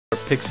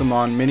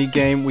Pixelmon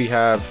minigame. We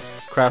have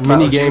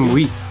Minigame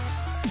week.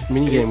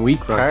 Minigame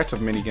week, right? Part of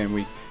minigame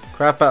week.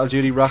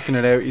 CraftBattleDuty rocking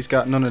it out. He's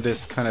got none of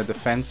this kind of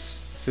defense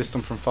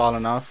system from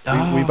falling off.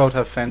 We both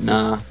have fences.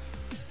 Nah.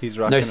 He's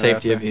rocking No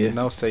safety over here.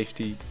 No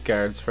safety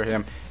guards for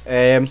him.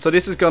 So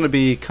this is going to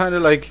be kind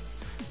of like,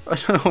 I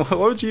don't know, what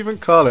would you even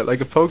call it?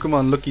 Like a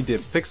Pokemon Lucky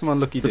Dip. Pixelmon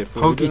Lucky Dip.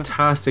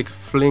 Poketastic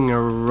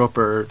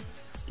Flinger-Upper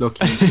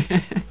Lucky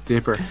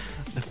Dipper.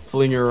 The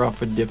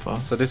Flinger-Upper Dipper.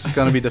 So this is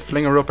going to be the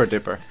Flinger-Upper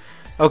Dipper.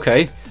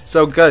 Okay,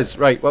 so guys,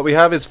 right, what we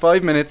have is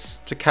 5 minutes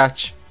to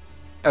catch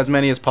as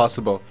many as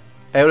possible.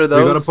 Out of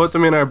those, we gotta put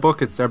them in our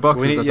buckets. Our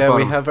boxes at the bottom.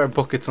 we have our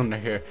buckets under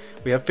here.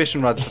 We have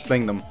fishing rods to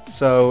fling them.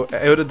 So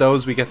out of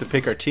those, we get to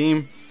pick our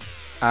team,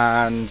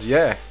 and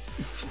yeah,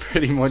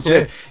 pretty much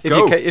it.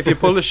 If you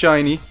pull a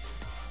shiny,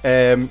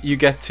 you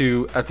get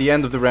to, at the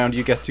end of the round,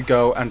 you get to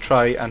go and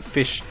try and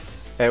fish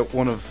out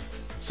one of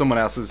someone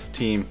else's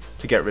team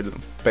to get rid of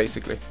them.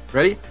 Basically,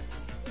 ready?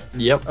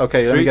 Yep.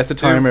 Okay, let me get the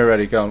timer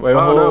ready. Going. Wait,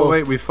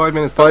 wait, we have 5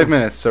 minutes. 5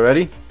 minutes. So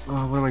ready?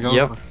 Oh, what am I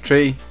going for?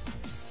 3,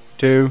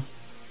 2,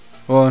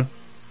 1.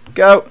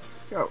 Go!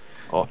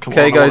 Oh, come on,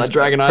 okay, guys,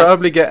 Dragonite.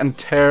 probably getting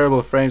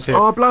terrible frames here.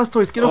 Oh,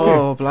 Blastoise, get up here.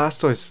 Oh,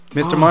 Blastoise.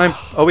 Mr. Mime.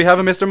 Oh, we have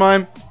a Mr.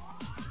 Mime.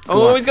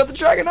 Oh, he's got the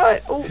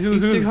Dragonite. Oh,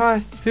 he's too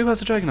high. Who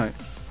has a Dragonite?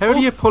 How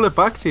do you pull it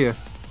back to you?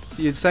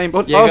 You're saying,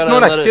 oh,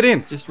 Snorlax, get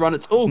in. Just run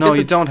it. Oh, no,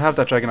 you don't have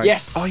that Dragonite.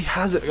 Yes. Oh, he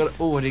has it.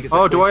 Oh, did he get that?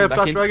 Oh, do I have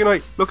that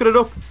Dragonite? Look at it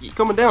up. It's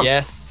coming down.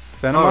 Yes.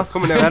 Venomoth? Oh, it's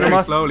coming down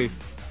very slowly.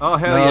 Oh,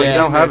 hell no, yeah. you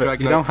don't have it.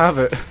 You don't have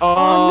it.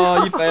 Oh,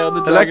 no. You failed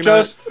the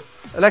Electrode.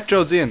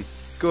 Electrode's in.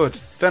 Good.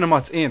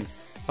 Venomoth's in.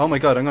 Oh my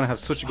god, I'm going to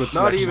have such a good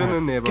selection. Not even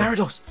in there, bro.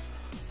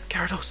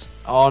 Gyarados.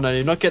 Oh, no,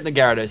 you're not getting the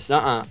Gyarados.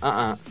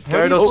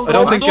 Gyarados. I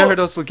don't think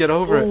Gyarados will get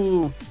over it.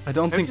 Ooh. I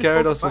don't think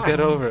Gyarados will get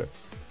over it.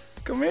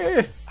 Come here.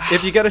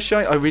 If you get a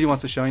shine, I really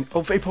want a shine.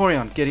 Oh,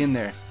 Vaporeon, get in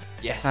there.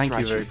 Yes, Thank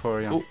you,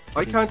 Vaporeon. Oh,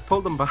 I can't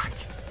pull them back.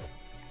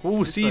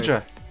 Oh,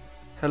 Seadra.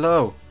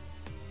 Hello.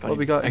 What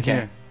we got in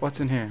here? What's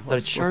in here?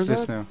 What's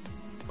this now?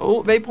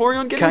 Oh,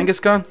 Vaporeon, get in.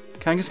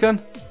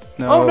 Kangaskhan?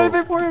 No. Oh, no,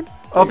 Vaporeon.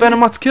 Oh,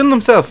 Venomoth's killing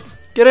himself.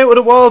 Get out of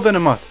the wall,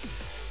 Venomoth.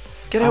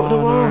 Get out of the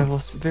wall. No, I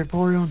lost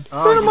Vaporeon.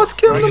 Venomoth's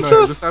killing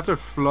himself. Just after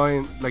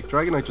flying, like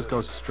Dragonite just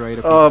goes straight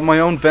up. Oh, my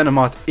own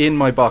Venomoth in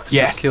my box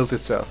just killed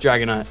itself.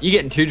 Dragonite. You're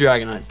getting 2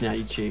 Dragonites now,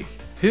 you cheek.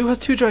 Who has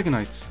 2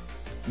 Dragonites?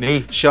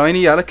 Me.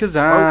 Shiny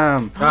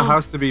Alakazam. Oh, that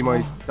has to be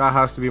my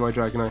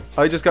Dragonite.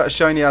 I just got a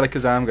shiny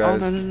Alakazam,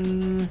 guys. Oh,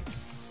 no.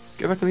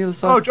 Go back on the other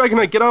side. Oh,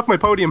 Dragonite, get off my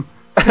podium.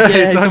 Yeah,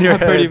 he's on my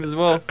podium as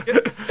well.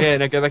 Yeah,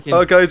 now go back in.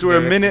 Oh, guys, we're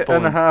a minute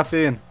and a half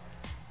in.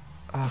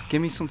 Oh,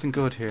 give me something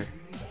good here.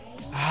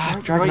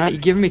 Dragonite, you're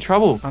giving me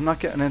trouble. I'm not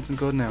getting anything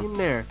good now. In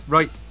there.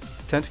 Right.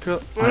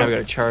 Tentacruel. I know we got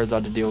a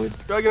Charizard to deal with.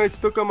 Dragonite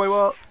stuck on my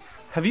wall.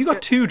 Have you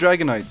got 2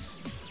 Dragonites?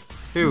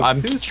 Who? I'm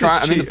in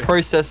the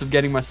process of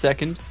getting my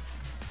second.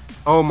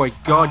 Oh my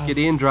god, get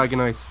in,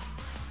 Dragonite.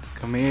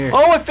 Come here.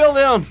 Oh, I fell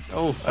down.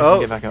 Oh, I can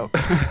get back up.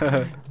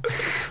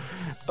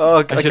 Oh,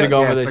 I should have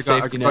gone with a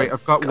safety net. Right,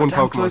 I've got one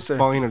Pokemon,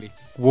 finally.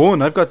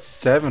 One? I've got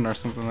 7 or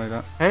something like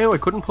that. Hey, I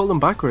couldn't pull them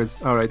backwards.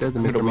 Alright, there's a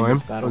Mr. Mime.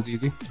 That was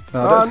easy.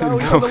 No,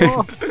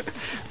 no,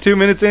 2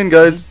 minutes in,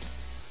 guys.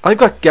 I've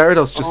got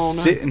Gyarados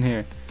just sitting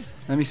here.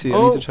 Let me see,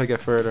 I need to try to get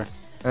further.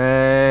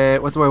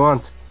 What do I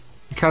want?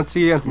 You can't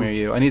see anything. Come here,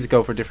 you. I need to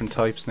go for different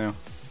types now.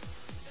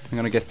 I'm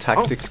gonna get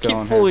tactics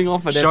going. Keep falling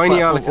off of that Shiny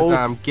platform.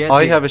 Alakazam, get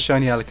I in. have a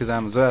shiny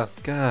Alakazam as well.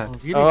 God.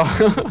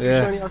 Oh, really?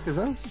 Yeah. Shiny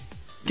Alakazams?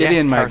 Get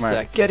in,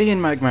 Magmar. Get in,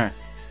 Magmar.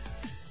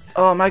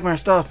 Oh, Magmar,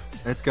 stop.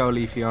 Let's go,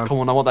 Leafeon. Come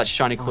on, I want that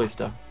shiny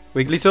Cloyster.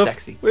 Wigglytuff.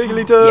 Sexy.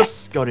 Wigglytuff.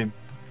 Yes, got him.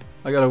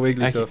 I got a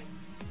Wigglytuff.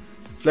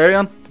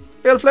 Flareon.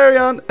 I got a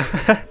Flareon.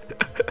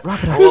 Oh,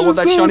 I want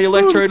that shiny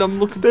Electrode. I'm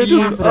looking for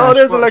you. Oh,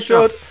 there's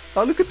Electrode.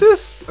 Oh, look at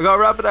this. I got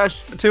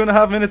Rapidash.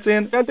 2.5 minutes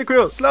in.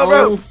 Tentacruel.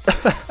 Slowbro.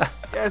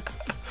 Yes.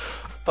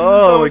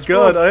 Oh my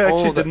god, I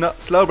actually did not.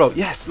 Slowbro.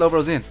 Yes,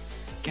 Slowbro's in.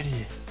 Get in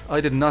here. I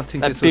did not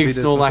think that this would be big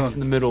this Snorlax fun. in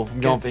the middle. I'm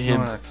going for him.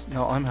 Snorlax.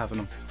 No, I'm having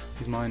him.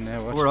 He's mine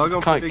now. Watch. We're all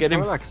going for big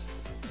Snorlax.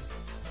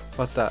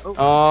 What's that?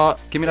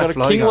 Give me got that a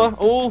Flygon.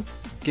 Oh,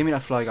 give me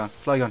that Flygon.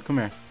 Flygon, come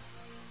here.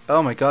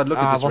 Oh my god, look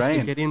at this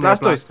rain. Get in there,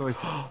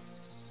 Blastoise.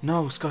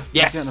 No, Scott.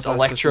 yes,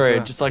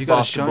 Electrode, just like you got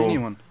basketball. a shiny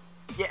one.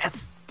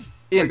 Yes.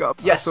 In.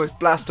 Yes, Blastoise.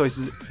 Blastoise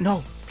is.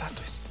 No,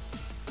 Blastoise.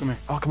 Come here.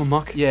 Oh, come on,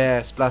 Muck.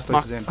 Yes,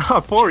 Blastoise is in.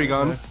 Oh,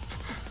 Porygon.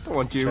 I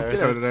want you.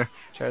 Get out of there.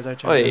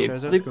 Charizard. Wait, I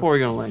think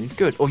Porygon lane. He's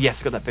good. Oh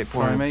yes, I got that big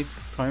Porygon. Primate.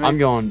 I'm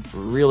going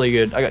really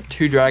good. I got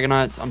 2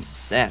 Dragonites. I'm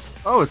set.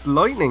 Oh, it's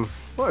lightning.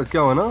 What is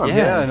going on?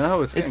 Yeah, I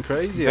know. It's getting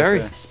crazy. Very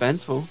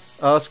suspenseful.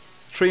 It's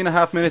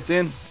 3.5 minutes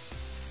in.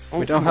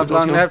 We don't have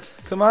long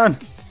left. Come on.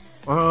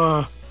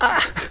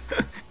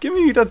 Give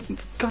me that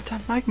goddamn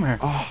Magmar.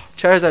 Oh.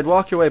 Charizard,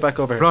 walk your way back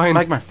over here. Ryan,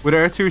 Magmar. With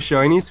our 2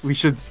 shinies, we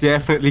should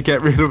definitely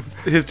get rid of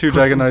his 2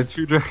 Dragonites.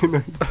 2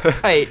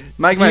 Dragonites. Hey,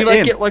 Magmar do you like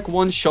in. get like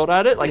one shot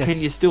at it? Like, can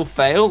you still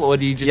fail, or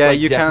do you just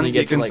you definitely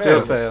can, get to like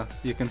still fail.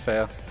 You can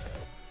fail.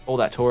 Oh,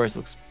 that Taurus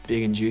looks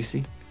big and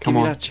juicy. Give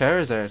me that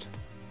Charizard.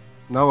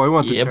 No, I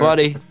want the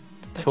buddy.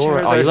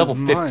 Taurus. Oh, you're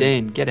level is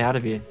 15. Get out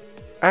of here.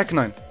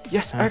 Arcanine.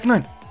 Yes,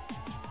 Arcanine.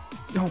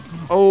 No.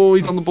 Oh,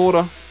 he's on the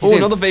border. He's Oh, in.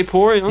 another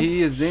Vaporeon.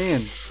 He is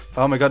in.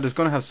 Oh my god, they're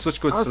going to have such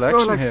good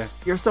selection Snorlax, here.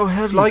 you're so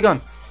heavy. Flygon.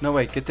 No,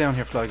 wait, get down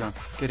here, Flygon.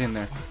 Get in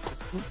there.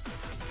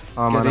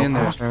 Oh Get man, in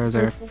there.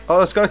 Charizard.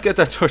 Oh, Scott, get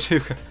that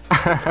Tortuga.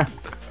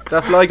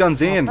 That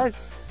Flygon's in.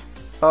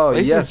 Oh,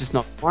 This is yes. just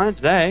not flying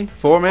today.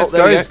 4 minutes.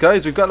 there we go.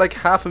 Guys, we've got like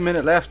half a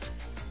minute left.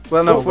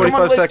 Well, no, Oh, come on,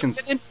 45 Liz,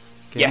 seconds. get in.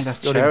 Get Yes,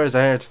 that got him.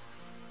 Charizard.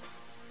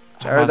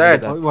 I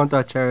Charizard. want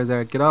that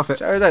Charizard. Get off it.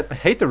 Charizard. I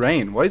hate the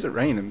rain. Why is it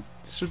raining?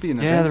 This should be an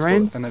Yeah, the eventful,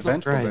 rain's an not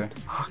eventful great.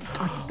 day. Oh,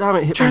 God damn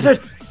it. Hit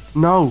Charizard.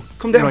 Me. No.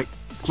 Come down. Right.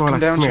 Come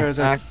down, here.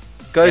 Charizard.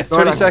 Guys, Yes.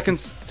 30 Snorlax.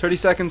 seconds. 30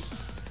 seconds.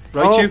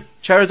 Raichu.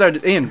 Charizard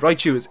is in.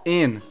 Raichu is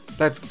in.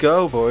 Let's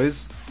go,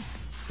 boys.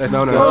 Let's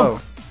No. go.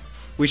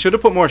 We should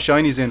have put more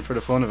shinies in for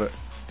the fun of it.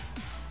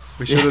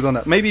 We should have done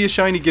that. Maybe a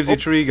shiny gives you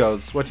 3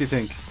 goes. What do you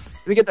think?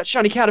 Let me get that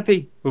shiny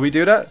Caterpie. Will we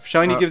do that?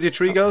 Shiny gives you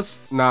 3 goes?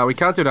 Nah, we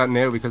can't do that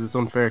now because it's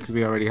unfair because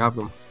we already have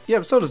them. Yeah,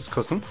 but so does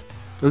custom.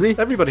 Does he?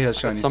 Everybody has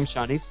Got shinies. some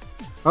shinies.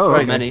 Oh,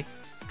 Right. okay. Many.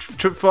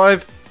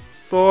 5,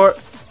 4,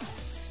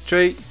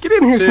 3, Get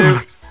in here, 2,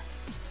 Snorlax.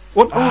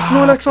 1. Oh,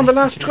 Snorlax on the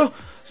last go.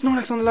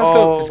 Snorlax on the last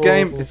go. It's Oh.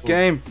 game. It's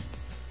game.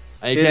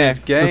 It Okay. is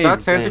game.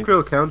 Does that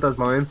Tentacruel count as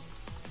mine?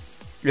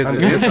 Is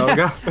And it? it's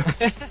Doga?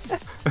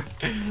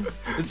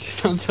 It's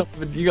just on top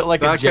of it. You got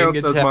like That a Jenga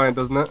counts as tower. mine,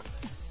 doesn't it?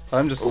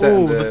 I'm just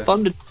setting Oh, the the.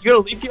 thunder! You got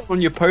a Leafeon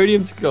on your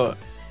podium, Scott.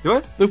 Do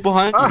I? Look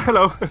behind Ah, you.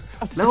 hello.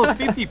 Level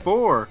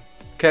 54.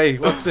 Okay,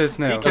 what's this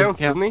He now? counts, count.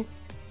 doesn't he?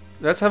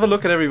 Let's have a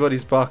look at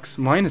everybody's box.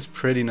 Mine is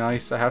pretty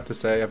nice, I have to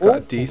say. I've got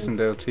a Oh. decent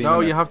little team. No,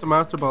 in you it. have to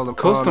Master Ball them.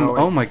 Custom. Oh, Oh,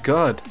 no, my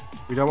god.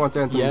 we don't want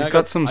them to. Yeah. You've I got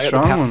got- some I got the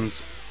strong power.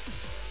 ones.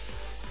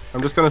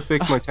 I'm just gonna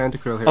fix my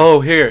Tentacruel here. Oh,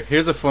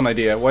 here's a fun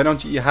idea. Why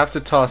don't you have to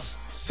toss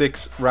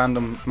 6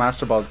 random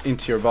Master Balls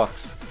into your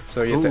box,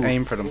 so you have Ooh. to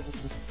aim for them.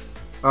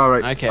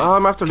 Alright. Okay. Oh,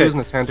 I'm after Okay, losing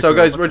a Tentacruel. so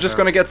guys, What we're the just hell?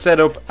 gonna get set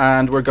up,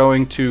 and we're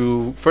going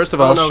to first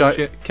of all no,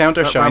 shit. count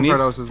our That shinies.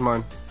 Rampardos is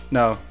mine.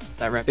 No,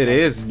 That rep It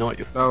is. not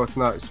your. No, it's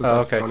not. It's just Oh,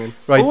 that's okay. gone in.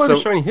 Right, Oh, I have so a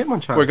shiny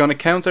Hitmonchan. we're gonna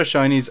count our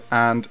shinies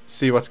and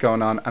see what's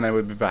going on, and then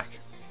we'll be back.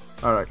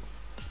 Alright.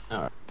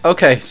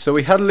 Okay, so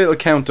we had a little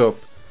count up.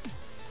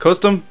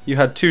 Custom, you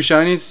had 2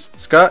 shinies.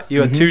 Scott,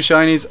 you had 2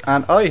 shinies,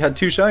 and I had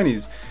 2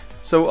 shinies.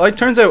 So it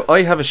turns out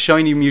I have a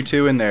shiny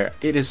Mewtwo in there.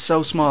 It is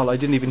so small, I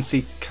didn't even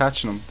see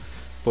catching them.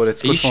 But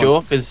it's Are good you fun.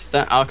 sure? Because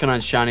that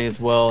Arcanine shiny as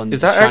well. And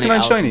Is that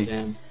Arcanine shiny?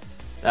 Alakazam.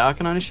 The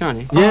Arcanine is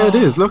shiny. Yeah, it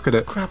is. Look at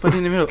it. Crap, I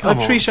didn't even know. I Come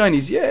have 3 on.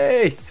 shinies,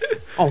 yay!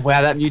 Oh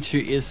wow, that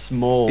Mewtwo is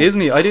small.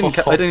 Isn't he? I didn't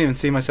even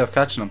see myself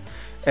catching him.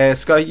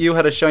 Scott, you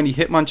had a shiny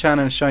Hitmonchan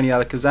and a shiny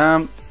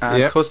Alakazam. And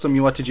Yep. Custom,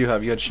 what did you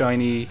have? You had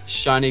shiny...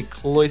 Shiny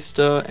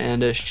Cloyster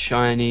and a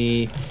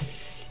shiny.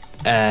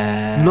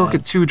 Look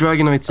at 2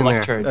 Dragonites in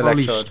Electrode. there.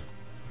 Holy Electrode.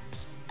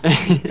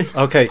 sh-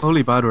 Okay,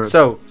 Holy bad word.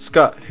 so,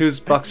 Scott, whose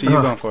box are you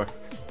Ugh. going for?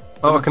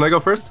 Oh, can I go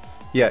first?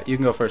 Yeah, you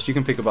can go first. You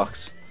can pick a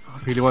box. I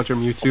really want your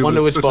Mewtwo. wonder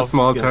But it's which such a box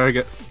small is good.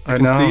 target. I I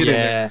can know. see it in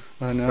there.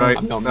 yeah. I know. Right.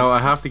 I'm going No, I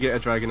have to get a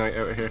Dragonite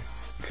out of here.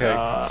 Okay,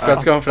 Uh,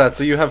 Scott's going for that.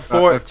 So you have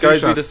 4. 2 Guys,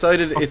 we shots.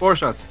 decided Oh, it's 4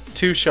 shots.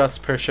 2 shots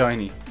per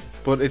shiny.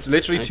 But it's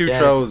literally 2 Okay.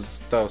 throws,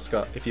 though,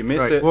 Scott. If you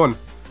miss Right, it... 1.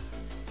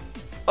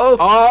 Oh!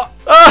 Oh!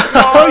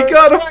 Oh, he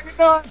got him!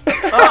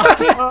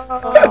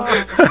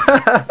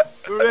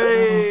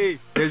 Hooray!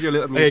 There's your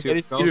little Hey, Mewtwo. get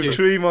his Go. You Mewtwo. have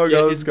 3 more Yeah,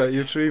 goes, his- Scott. You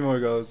have 3 more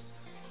goes.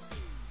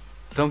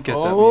 Don't get that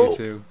Oh.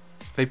 Mewtwo. Oh,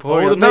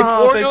 Vaporeon. the No,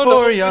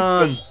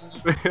 Vaporeon.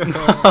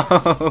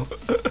 Vaporeon!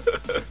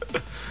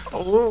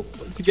 Oh,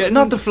 to get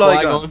Not the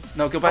Flygon.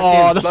 No, go back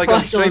Oh, in. the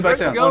Flygon, straight Flygon. back Where's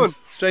down. it going?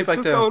 Straight back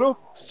It's just going down.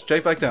 up.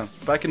 Straight back down.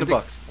 Back in the Is it-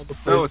 box.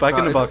 No, it's Back not,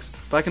 in the is box.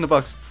 Back in the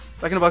box.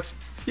 Back in the box.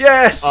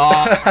 Yes!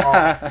 Oh.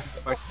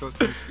 Back to us.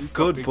 He's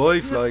Good got boy,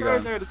 big- He's got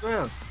Flygon. there as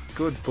well.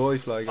 Good boy,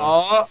 Flygon.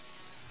 Oh.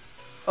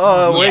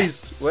 Oh,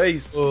 Yes.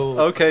 waste. Oh.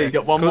 Okay, You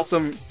got one more.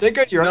 custom. There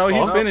go to your No, own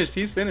he's box. finished.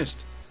 He's finished.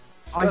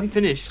 Oh, is he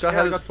finished? Scott Yeah,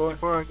 had I his got 4.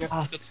 4, yeah.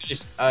 Oh, Scott's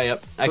finished. Oh,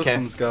 yep. Okay.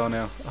 Custom's go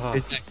now. Oh,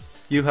 Who's next?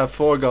 you have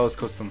 4 goals,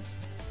 custom.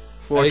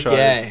 4 Okay.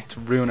 tries to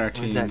ruin our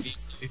Who's that teams.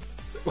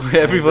 Mewtwo?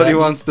 Everybody that?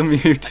 wants the I see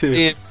Mewtwo.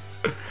 him.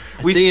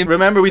 I We see him.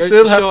 remember we There's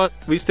still the have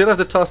shot.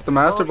 to toss the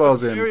Master Oh,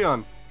 Balls in.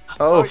 Furion.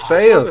 Oh, Oh,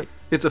 fail! shit.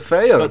 It's a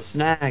fail. Got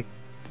snag.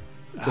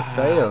 It's a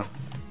fail.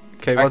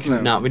 Okay, what's Actually,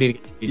 now? no, we need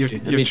to get Mewtwo.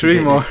 You've, That you've Mewtwo's 3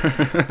 in more.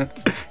 there.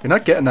 You're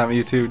not getting that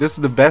Mewtwo. This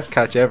is the best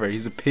catch ever.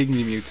 He's a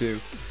pygmy Mewtwo.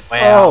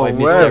 Wow, Oh, I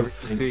missed wow.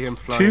 everything. See him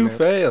flying 2 now.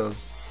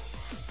 fails.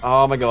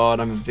 Oh my god,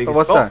 I'm a big. Oh,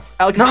 what's that?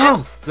 Alex,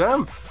 No!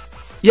 Zam.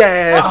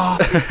 Yes!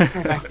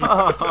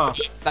 Oh,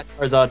 That's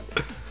Charizard.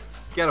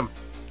 get him.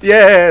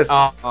 Yes!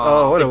 Oh,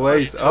 Oh, what a stick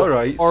waste. right.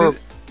 Alright. Or-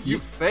 You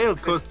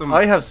failed custom.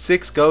 I have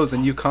 6 goes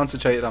and you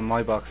concentrated on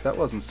my box. That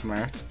wasn't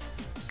smart.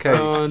 Okay.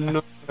 Oh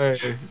no.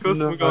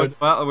 Custom No. going to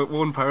battle with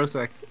 1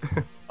 Parasect.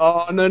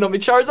 Oh no, not me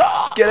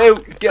Charizard. Get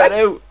out! Get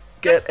out!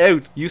 Get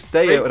out! You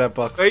stay Wait, out of that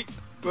box.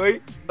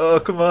 Wait. Oh,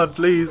 come on,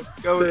 please.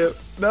 Go. Stay out.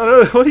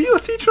 No,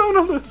 what's he throwing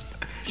on the...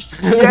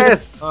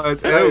 Yes! Oh,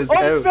 it's That out. is Oh,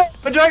 out. it's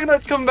back. My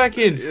Dragonite's coming back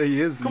in. Yeah,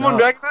 he is Come not. on,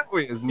 Dragonite.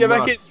 Wait, it's Get not.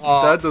 back in.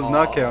 That does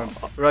not count.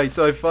 Right,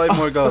 so I have 5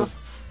 more goals.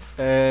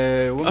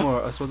 One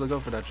more. I suppose I'll go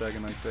for that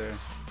Dragonite there.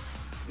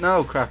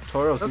 No, crap.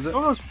 Tauros, That's is it?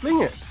 Tauros.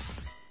 Fling it.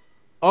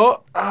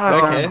 Oh, Ah,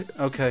 okay.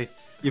 damn. Okay.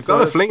 You've So got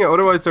to if- fling it,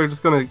 otherwise they're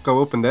just gonna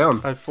go up and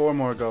down. I have 4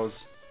 more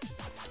goes.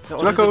 Do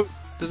you not go?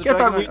 There's a Get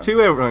that Dragonite.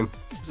 Mewtwo out, Ryan.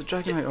 There's a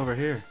Dragonite over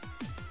here.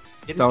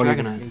 It is Don't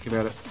even Dragonite. think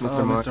about it, Oh,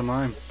 Mr.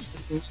 Mime.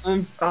 Mr. Mime.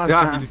 Um, Oh,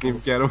 Yeah, damn. you didn't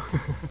even get him.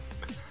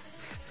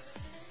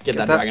 Get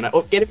that that- Dragonite.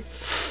 Oh, get him.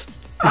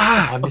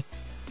 Ah! I missed.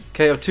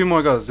 Okay, I have 2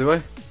 more goes, do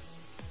I?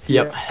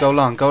 Yep. Go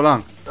long, go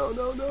long. No,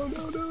 no, no,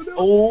 no, no, no.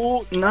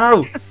 Oh,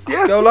 No! Yes,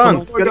 yes. Go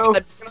long. Oh, no.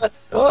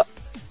 Oh,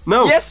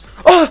 No. yes.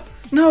 Oh!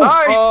 No!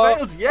 Ah, he Oh,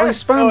 failed. I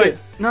Yes. spammed it.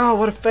 No,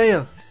 what a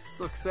fail.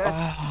 Success.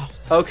 Ah,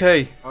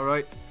 Okay, All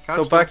right. Catch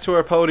so them. back to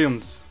our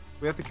podiums.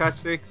 We have to catch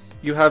 6.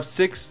 You have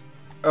 6,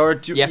 or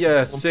do, Yeah, yeah,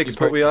 one 6,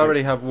 per but we turn.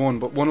 already have 1,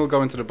 but 1 will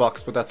go into the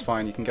box, but that's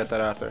fine, you can get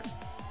that after.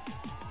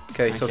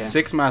 Okay, so Okay.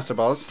 6 Master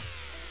Balls.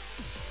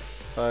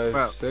 5,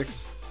 Wow.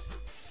 6.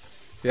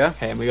 Yeah?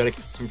 okay, and we gotta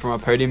catch him from our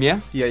podium, yeah?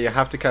 Yeah, you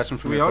have to catch them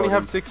from We your only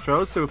podium. have 6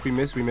 throws, so if we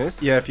miss, we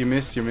miss. Yeah, if you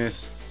miss, you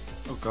miss.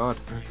 Oh God.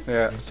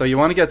 Yeah, so you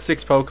want to get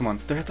 6 Pokemon.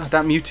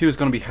 That Mewtwo is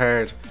going to be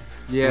hard.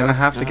 Yeah. You're going to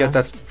have to get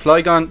that.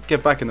 Flygon,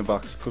 get back in the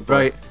box. Good boy.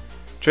 Right.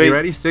 3. You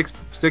ready? 6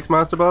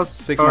 Master Balls.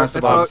 6 Or Master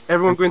let's all- Balls.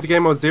 Everyone go into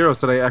game mode 0,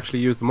 so they actually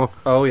use them up.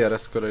 Oh, yeah,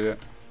 that's a good idea.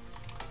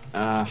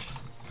 Uh,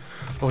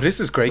 Oh,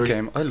 this is a great Where's-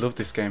 game. I love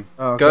this game.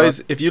 Oh, Guys,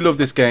 God. if you love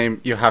this game,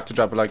 you have to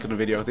drop a like on the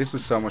video. This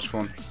is so much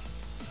fun.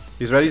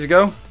 You ready to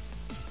go?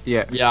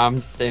 Yeah. yeah,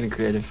 I'm staying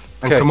creative.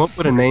 And Okay. come up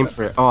with a name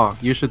for it. Oh,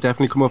 you should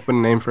definitely come up with a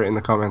name for it in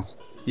the comments.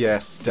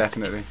 Yes,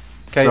 definitely.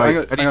 Okay, Right, I'm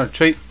ready? going to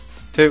 3,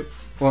 2,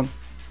 1,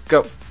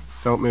 go.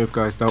 Don't move,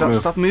 guys. Don't Don't move.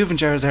 stop moving,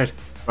 Charizard.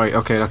 Right.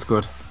 Okay, that's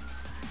good.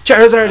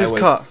 Charizard I is wait.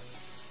 caught.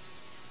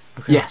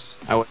 Okay. Yes.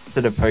 I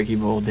wasted a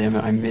Pokeball, damn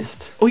it, I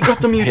missed. Oh, he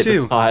got the I hit the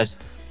Mewtwo. side.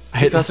 I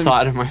hit the got him.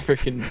 side of my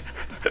freaking.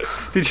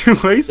 Did you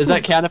waste? Does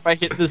that count if I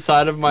hit the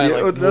side of my Yeah,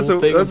 like that's wall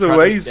a thing that's and a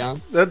try to get waste.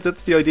 down?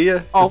 That's the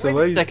idea. Oh That's a wait a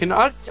waste. second,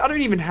 I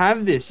don't even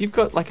have this. You've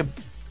got like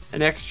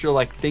an extra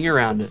like thing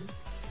around it.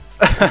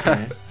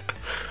 Okay.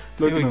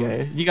 Look Here we at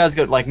go. him. You guys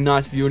got like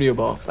nice view in your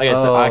box. Okay,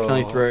 so I can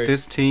only Oh, throw.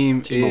 This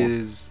team 2 more.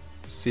 is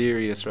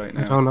serious right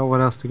I now. don't know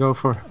what else to go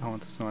for. I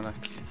want the Snorlax.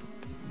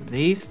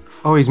 These.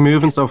 Oh, he's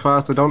moving so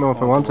fast. I don't know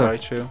if I want to.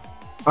 Raichu.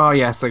 Oh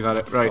yes, I got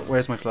it. Right. Oh,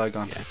 where's my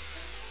Flygon? Yeah.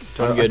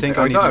 Do I'm I good. think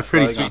I I need got my a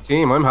pretty Flygon. sweet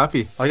team. I'm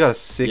happy. I got a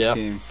sick Yep.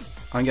 team.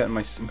 I'm getting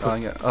my.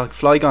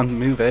 Flygon,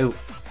 move out.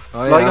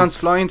 Oh, yeah. Flygon's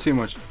flying too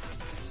much.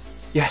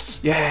 Yes,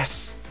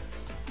 yes.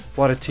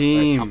 What a I'm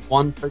team.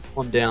 one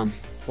Pokemon down.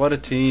 What a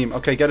team.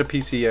 Okay, get a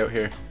PC out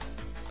here.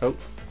 Oh,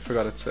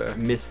 forgot it's. I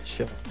missed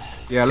shot.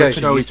 Yeah, Okay. let's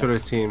show each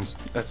other's teams.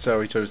 Let's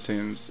show each other's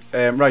teams.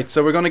 Right,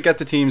 so we're going to get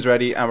the teams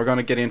ready and we're going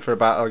to get in for a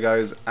battle,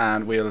 guys,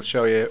 and we'll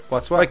show you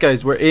what's what. Right,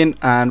 guys, we're in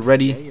and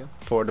ready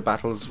for the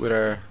battles with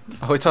our...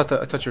 Oh, I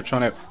thought you were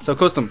trying out. So,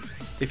 Custom,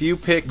 if you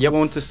pick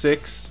 1 to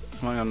 6... I'm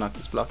going to knock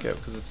this block out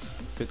because it's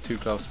a bit too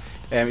close.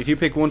 If you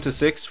pick 1 to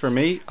 6 for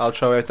me, I'll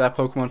throw out that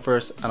Pokemon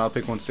first and I'll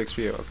pick 1 to 6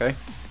 for you, okay?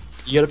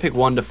 You gotta pick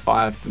 1 to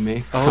 5. For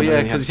me. Oh, I yeah,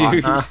 only have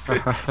because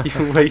 5.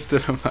 you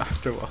wasted a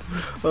Master Ball.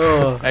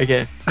 Oh,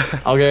 Okay,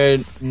 I'll go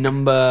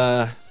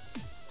number.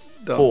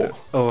 don't 4. do it.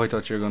 Oh, I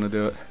thought you were going to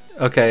do it.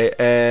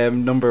 Okay,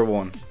 number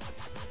 1.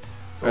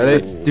 Ready?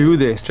 Let's do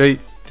this. 3,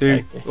 2,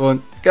 Okay.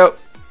 1, go!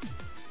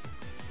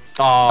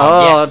 Oh,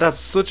 Oh, yes. that's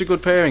such a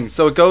good pairing.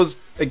 So it goes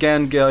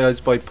again, guys,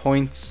 by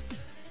points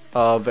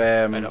of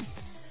how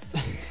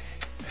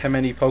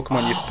many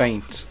Pokemon you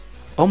faint.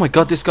 Oh my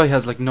god, this guy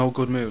has like no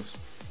good moves.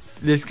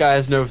 This guy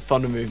has no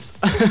thunder moves.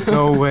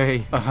 No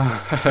way.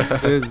 I'm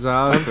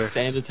Disaster.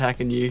 sand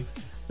attacking you.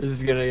 This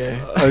is gonna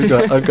go.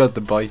 I've got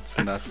the bites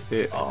and that's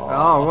it.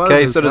 Oh, what a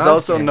Okay, so there's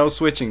also disaster. no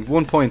switching.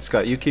 1 point,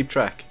 Scott. You keep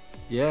track.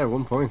 Yeah,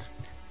 1 point.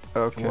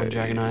 Okay. One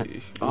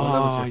Dragonite.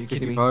 Oh, Oh, you're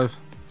kidding me. 55.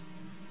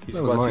 He's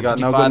That was what's he mine. got?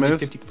 No 55 good and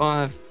moves.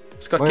 55.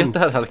 Scott, Mine. get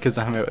that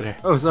Alakazam out of there.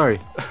 Oh, sorry.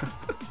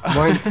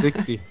 Mine's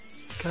 60.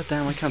 God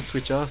damn, I can't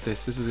switch off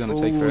this. This is gonna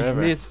Oh, take he's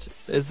forever. missed.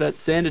 There's that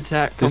sand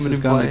attack This coming is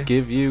in gonna play.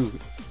 give you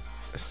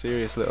a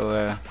serious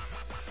little.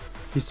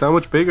 He's so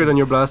much bigger than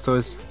your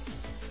Blastoise.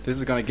 This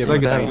is gonna He's give like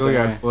him a something,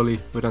 schoolyard right? bully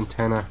with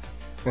antenna.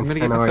 I'm gonna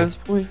get my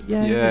first point.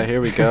 Yeah. Yeah,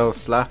 here we go.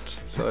 Slapped.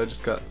 So I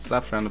just got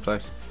slapped around the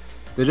place.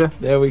 Did you?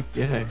 There we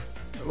go.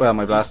 Well,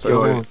 my Let's Blastoise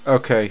go. did.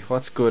 Okay,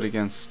 what's good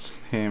against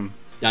him?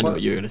 I know What?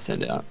 what you're gonna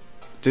send out.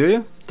 Do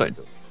you? Don't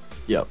do it.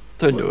 Yep.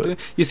 Don't do it.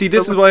 You see,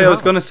 this is why I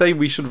was gonna say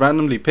we should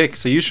randomly pick.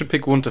 So you should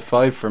pick 1 to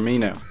 5 for me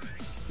now.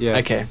 Yeah.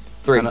 Okay.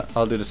 3. And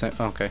I'll do the same.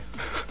 Okay.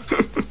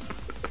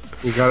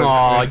 You got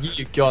Oh, it.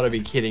 you gotta be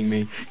kidding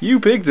me. You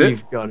picked it.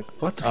 You've got it.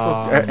 What the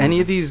Oh, fuck? Are any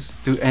of these?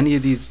 Do any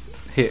of these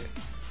hit?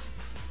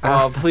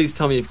 Oh, please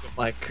tell me you've got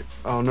like.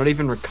 Oh, not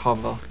even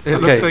recover. It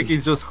Okay. looks like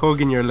he's just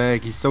hugging your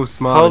leg. He's so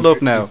small. Hold and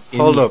up now. he's in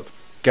Hold you. up.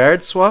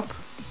 Guard swap.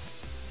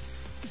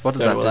 What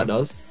does Don't know that what do? that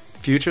does.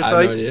 Future I have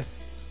no sight. idea.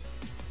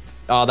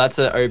 Oh, that's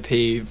an OP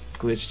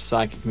glitched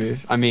psychic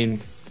move. I mean,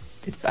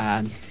 it's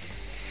bad.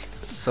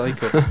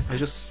 Psych up. I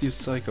just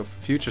used psych up.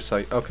 Future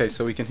sight. Okay,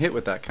 so we can hit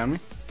with that, can we?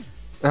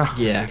 Ah,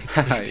 Yeah.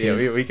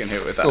 Yeah, we can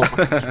hit with Oh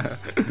that.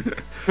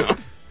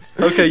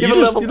 Okay, You you have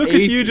a just level look at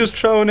you 80. just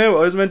throwing out. I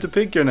was meant to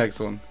pick your next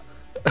one.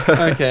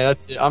 Okay,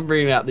 that's it. I'm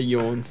bringing out the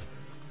yawns.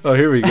 Oh,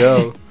 here we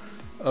go.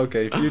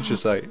 Okay, future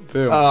sight.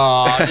 Boom. Oh,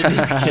 I didn't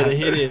even get a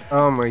hit in.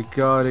 Oh my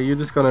god, are you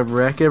just gonna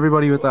wreck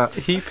everybody with that?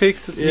 He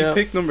picked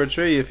number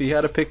 3. If he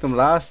had picked him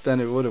last, then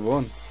it would have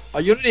won. Oh,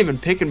 you're not even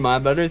picking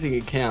mine, but I don't think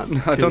it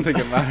counts. I don't think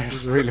it It matters.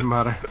 doesn't really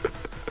matter.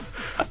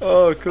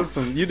 Oh,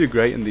 custom. You do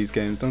great in these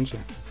games, don't you?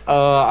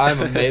 I'm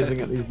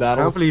amazing at these I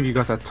battles. can't believe you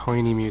got that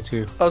tiny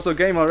Mewtwo. Oh, so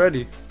game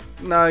already.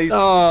 Nice.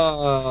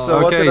 Oh,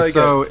 So what did Okay, I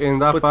so in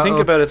that But battle,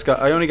 think about it, Scott.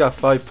 I only got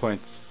 5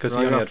 points because he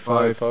I only got had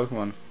 5 5.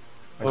 Pokemon.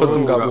 I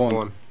Custom also got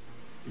 1.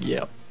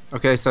 yep.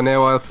 Okay, so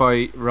now I'll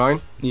fight Ryan.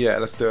 Yeah,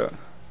 let's do it.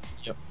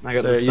 Yep. I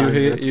got So the signs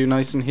in. you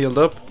nice and healed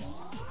up.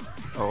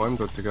 Oh, I'm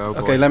good to go.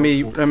 Okay, boy. let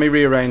me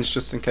rearrange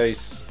just in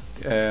case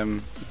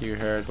you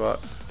heard what.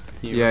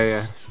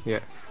 Yeah.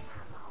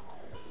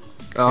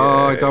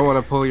 Oh, I don't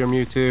want to pull your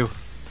Mewtwo.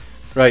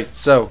 Right.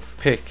 So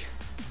pick.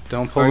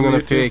 Don't pull. I'm the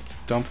gonna Mewtwo. pick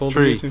Don't pull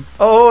 3. the Mewtwo.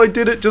 Oh, I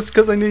did it just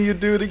because I knew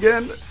you'd do it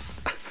again.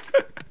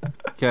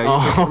 Okay, you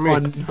pick for me.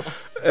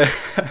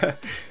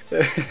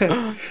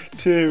 no.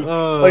 2.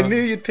 I knew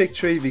you'd pick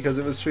 3 because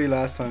it was 3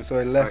 last time, so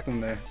I left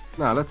them there.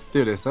 Nah, let's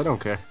do this. I don't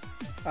care.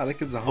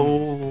 Alakazam.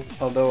 Oh,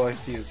 Although I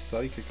have to use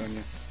Psychic on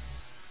you.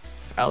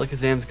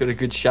 Alakazam's got a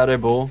good Shadow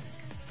Ball.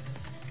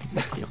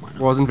 Yeah, why not?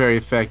 Wasn't very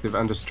effective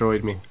and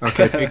destroyed me.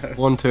 Okay, pick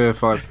 1 to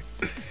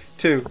 5.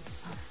 2.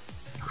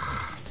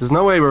 There's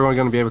no way we're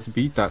going to be able to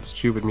beat that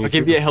stupid Mewtwo. I'll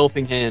give you a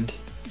helping hand.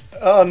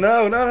 Oh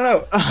no.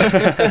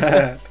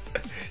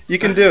 You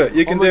can do it.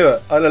 You can do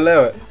it. I'll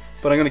allow it.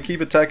 But I'm gonna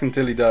keep attacking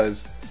until he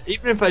dies.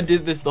 Even if I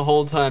did this the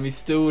whole time, he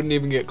still wouldn't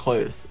even get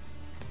close.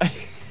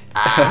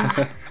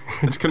 I'm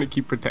just going to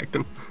keep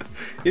protecting.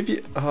 If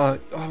you what?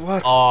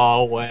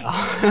 Oh,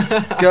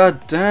 wow.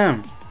 God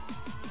damn.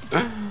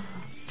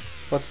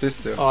 What's this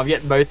do? Oh, I'm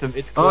getting both of them.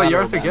 It's Oh, collateral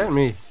you're after damage. getting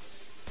me.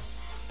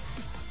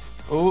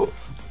 Oh,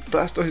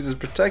 Blastoise is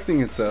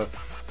protecting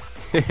itself.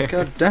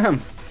 God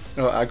damn.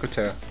 Oh, Aqua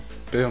Tail.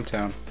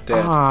 Boomtown.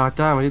 Dead. Ah,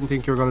 damn, I didn't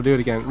think you were going to do it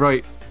again.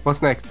 Right,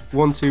 what's next?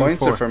 1, 2, Points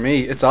 4. are for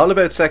me. It's all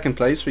about second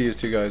place for you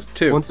two guys.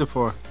 2. 1 to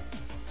 4.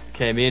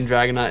 okay. Me and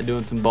Dragonite are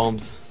doing some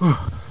bombs.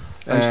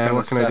 I'm just gonna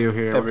What can I set do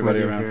here? everybody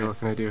What can I around do here? here. What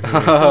can I do here?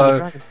 Oh, the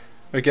dragon.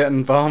 We're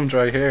getting bombed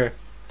right here.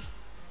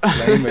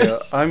 Lame wheel.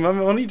 I'm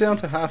only down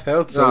to half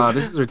health. So Ah,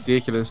 this is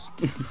ridiculous.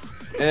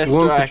 Air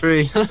 1 to strikes.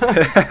 3.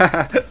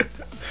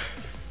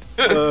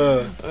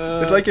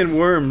 It's like in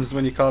Worms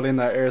when you call in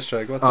that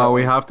airstrike. What's that? Oh,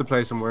 we one? have to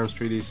play some Worms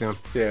 3D soon.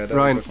 Yeah. That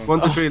Ryan, was fun.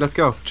 1 to 3, let's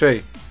go.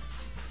 Tree.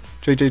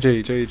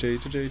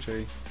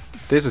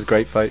 This is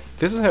great fight.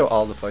 This is how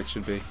all the fights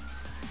should be.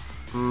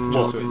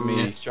 Just with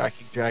me. Air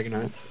striking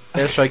Dragonites.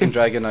 Airstriking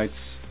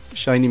Dragonites,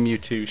 Shiny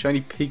Mewtwo,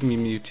 Shiny Pygmy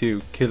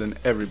Mewtwo, killing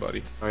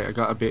everybody. Right, I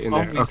got a bit in Oh,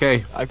 there. he's-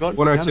 Okay, I got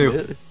 1 or down a 2.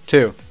 bit.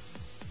 2.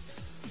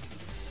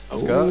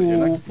 Let's go. Oh,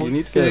 You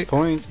need to get a 0.6.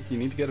 point. You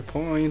need to get a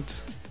point.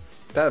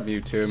 That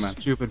Mewtwo, man.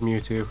 Stupid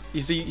Mewtwo.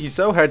 You see, he's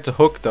so hard to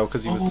hook though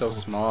because he was so Oh.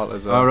 small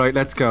as well. Alright,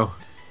 let's go.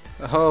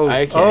 Oh,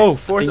 Okay. oh, I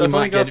four, think you I've only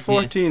might got get him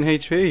here. 14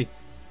 HP.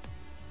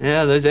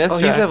 Yeah, those air Oh,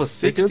 strikes. he's level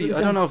they do 60. them I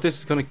don't down. know if this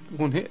is gonna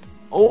one hit.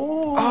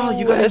 Oh, Oh,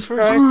 you got air it first.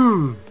 strikes.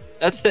 Mm,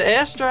 That's the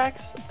air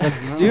strikes.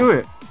 do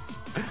it.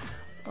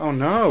 Oh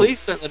no.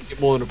 Please don't let him get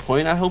more than a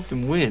point. I helped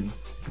him win.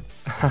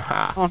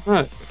 Oh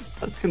no,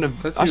 that's gonna.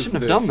 Let's I use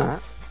shouldn't have this. done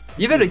that.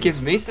 You better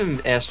give me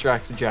some air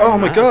strikes with Dragon. Oh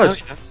my God.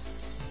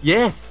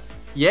 Yes,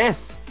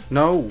 yes.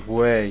 No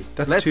way.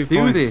 That's Let's 2 do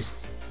points.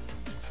 this.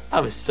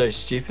 That was so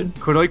stupid.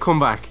 Could I come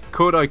back?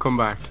 Could I come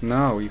back?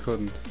 No, you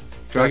couldn't.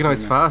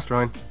 Dragonite's Dragonite. fast,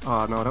 Ryan.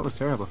 Oh no, that was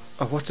terrible.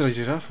 Oh, what did I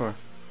do that for?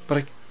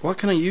 But what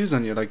can I use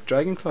on you? Like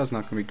Dragon Claw's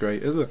not gonna be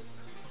great, is it?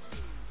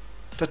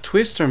 That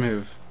Twister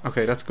move.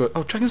 Okay, that's good.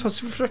 Oh, Dragon Claw's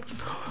super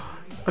effective.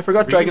 I forgot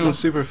Really? Dragon was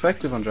super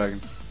effective on Dragon.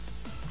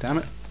 Damn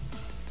it.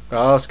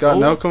 Oh, Scott,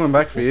 no Oh. coming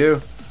back for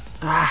you.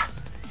 Ah,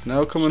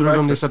 No coming Should've back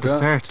done for this at the Scott.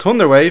 start.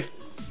 Thunder Wave.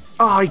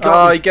 oh, I Oh,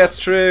 got he gets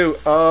through.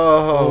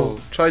 Oh,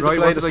 tried to Right,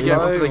 play what the did I get?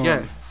 What slide did I get?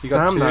 one. You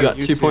got Damn 2. that. You got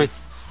you 2 two.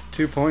 points.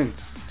 2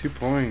 points. 2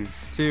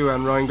 points. 2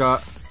 and Ryan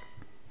got.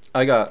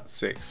 I got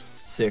 6.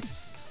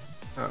 6.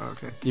 Oh,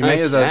 okay. You may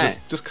as well Okay.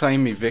 just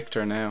claim me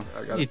victor now.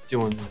 What are you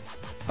doing?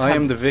 I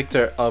am the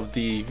victor of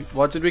the,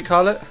 what did we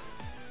call it?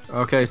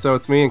 Okay, so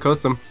it's me and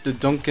Custom. The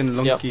Duncan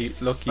Lucky.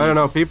 I don't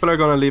know. People are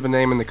gonna leave a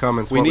name in the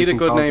comments. We what need a can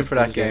good call name this for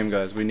that mini game,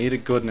 guys. We need a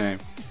good name.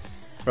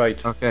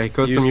 Right. Okay,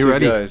 Custom, Use you two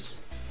ready? Guys.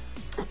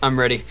 I'm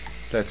ready.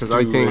 Let's Because do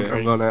I think it.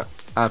 I'm gonna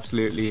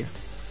absolutely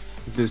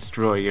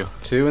destroy you.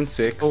 2 and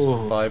 6,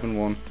 Oh. 5 and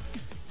 1.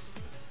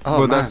 Oh, But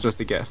man. that's just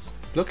a guess.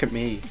 Look at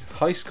me.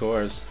 High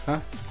scores, huh?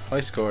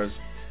 High scores.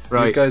 You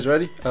Right. guys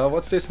ready? Oh,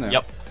 what's this now?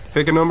 Yep.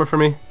 Pick a number for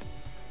me.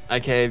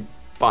 Okay,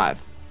 5.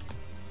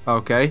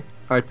 Okay.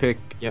 I pick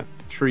Yep.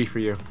 3 for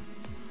you.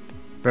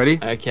 Ready?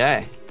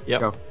 Okay. Yep.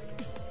 Go.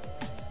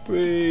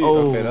 Whee.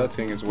 Oh. Okay, that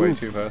thing is way Ooh.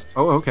 too fast.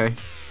 Oh, okay.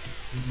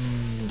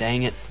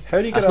 Dang it. How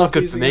do you get That's off not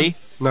good these for again? me.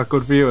 Not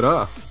good for you at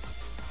all.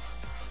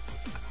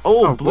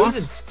 Oh, Oh,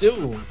 Blizzard what?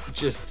 still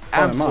just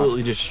I'm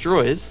absolutely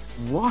destroys.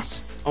 What?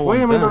 Oh, Why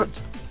I'm am I not? burned.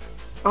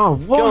 Oh,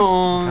 what? Go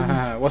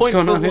on. What's Point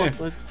going for on here?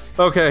 what?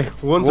 Okay,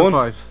 1 to One.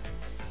 5.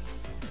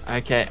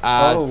 Okay.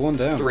 Oh, one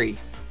down. 3.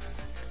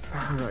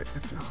 Alright,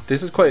 let's go.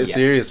 This is quite a Yes.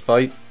 serious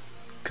fight.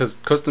 Because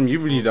Custom, you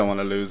really don't want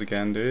to lose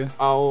again, do you?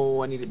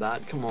 Oh, I needed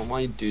that. Come on,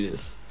 why you do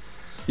this?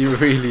 You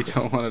really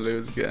don't want to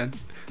lose again.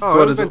 Oh, So I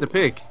what was is meant it? to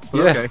pick. But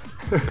Yeah.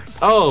 Okay.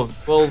 Oh,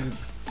 well,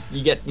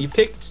 you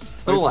picked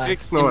Snorlax.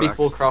 picked In Snorlax.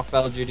 before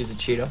CraftBattleDuty is a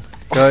cheater.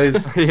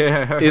 Guys,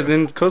 Yeah.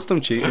 isn't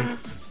Custom cheating?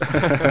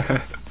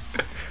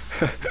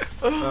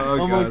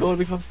 Oh my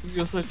god, Custom,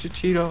 you're such a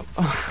cheater.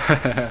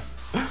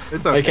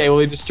 It's okay. Okay, well,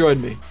 he destroyed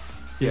me.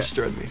 He Yeah.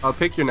 destroyed me. I'll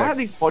pick your Why are next.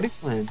 these body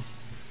slams?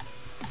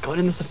 God,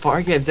 in the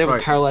Safari games, they were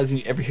Right. paralyzing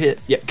you every hit.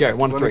 Yeah, go.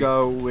 1 I'm to gonna 3.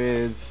 go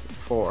with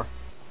 4.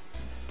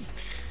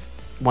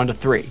 1 to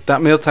 3.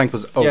 That meal tank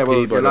was OP, yeah,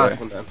 well, by your the last way.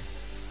 one then.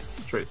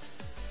 3.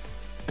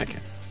 Okay.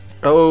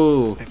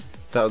 Oh,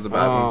 that was a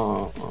bad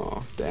one.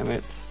 Oh, damn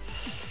it.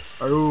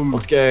 Boom.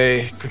 Let's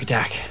go. Quick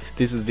attack.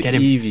 This is the Get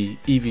him. Eevee.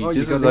 Eevee, Oh, you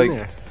this got is in like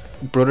there.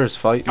 brothers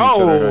fighting each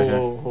other right here.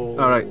 Oh.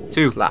 Alright,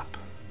 2. Slap.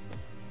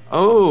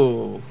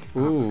 Oh.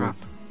 Ooh. crap.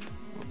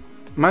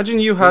 Imagine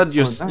you So had this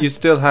your, one's you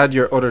still had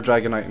your other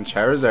Dragonite and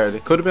Charizard.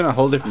 It could have been a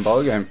whole different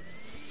ballgame.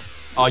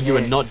 Oh, you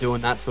were Yeah. not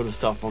doing that sort of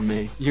stuff on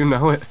me. You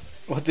know it.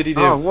 What did he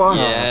do? Oh, what?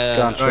 Yeah.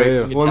 Gone Right,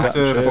 through. 1 Gone to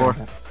through. 4.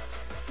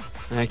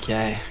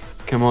 Okay.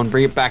 Come on,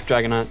 bring it back,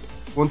 Dragonite.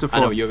 1 to 4. I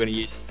know what you're gonna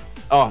use.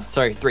 Oh,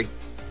 sorry, 3.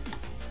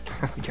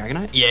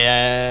 Dragonite?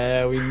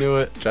 Yeah, we knew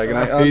it.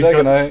 Dragonite. Oh, He's got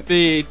the Dragonite.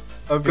 speed.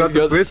 I've got He's the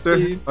got the twister.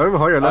 speed. I'm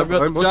higher I've level.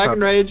 got I the must Dragon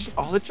have. Rage.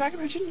 Oh, the Dragon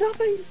Rage did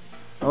nothing.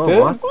 Oh, Did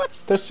it? what? What?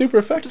 They're super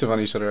effective on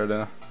each other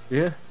now.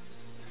 Yeah.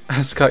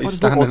 Scott, you What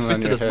is more standing on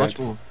twisted your as much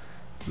head. more?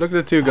 Look at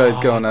the two guys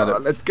going at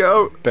it, Let's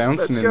go.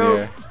 bouncing let's in go.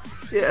 the air.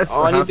 Yes.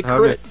 Oh, I need have the to have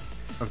crit. it.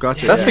 I've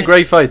got you. That's a Yeah.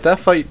 great fight. That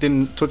fight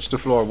didn't touch the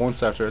floor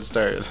once after it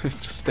started. It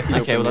just stayed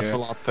up Okay, in well, the that's my air.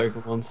 last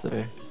Pokemon,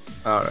 so.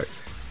 Alright.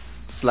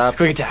 Slap.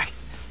 Quick attack.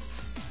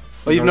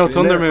 Oh, you've no got in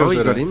thunder there. moves Oh, you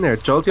with got it. in there.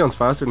 Jolteon's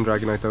faster than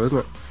Dragonite, though, isn't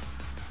it?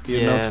 You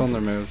have no Yeah.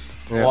 thunder moves.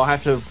 Yeah. Well, I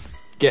have to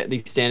get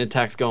these standard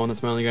attacks going.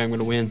 That's my only game I'm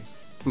gonna win.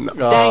 No.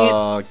 Dang it.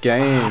 Oh,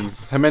 game.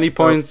 How many So,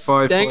 points?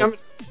 5 Dang, I'm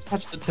points.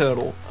 touch the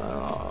turtle.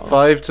 Oh.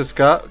 5 to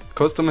Scott.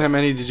 Custom, how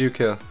many did you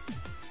kill?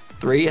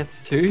 3 at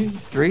 2?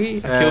 3?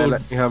 I killed.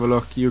 Let me have a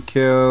look. You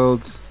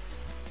killed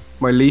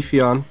my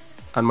Leafeon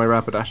and my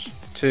Rapidash.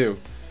 2.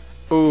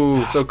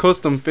 Ooh, so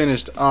Custom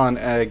finished on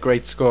a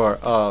great score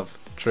of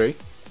 3.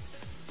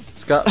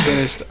 Scott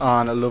finished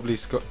on a lovely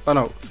score. Oh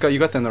no, Scott, you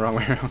got them the wrong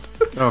way around.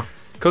 Oh.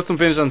 Custom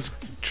finished on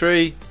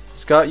 3.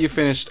 Scott, you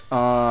finished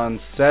on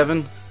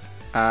 7.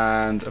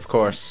 And of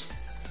course,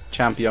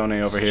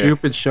 Champione over here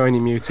Stupid shiny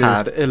Mewtwo.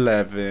 had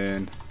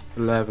 11.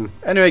 11.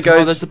 Anyway, Oh,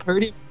 guys, there's a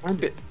podium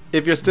behind it.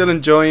 if you're still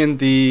enjoying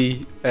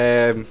the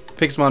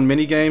Pixelmon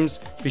mini games,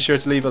 be sure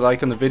to leave a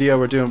like on the video.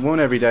 We're doing one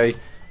every day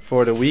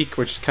for the week.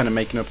 We're just kind of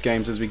making up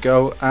games as we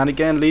go. And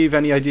again, leave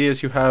any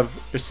ideas you have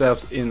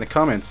yourselves in the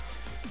comments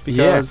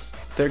because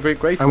they're great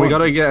fun. And we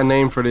gotta get a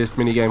name for this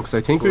mini game because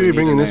I think We we'll be need a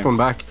bringing this name. one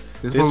back.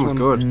 This This one was one-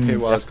 good. It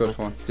was good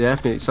fun.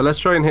 Definitely. So let's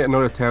try and hit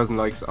another 1,000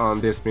 likes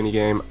on this mini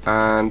game,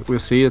 and we'll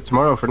see you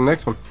tomorrow for the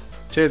next one.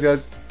 Cheers,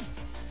 guys.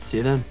 See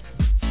you then.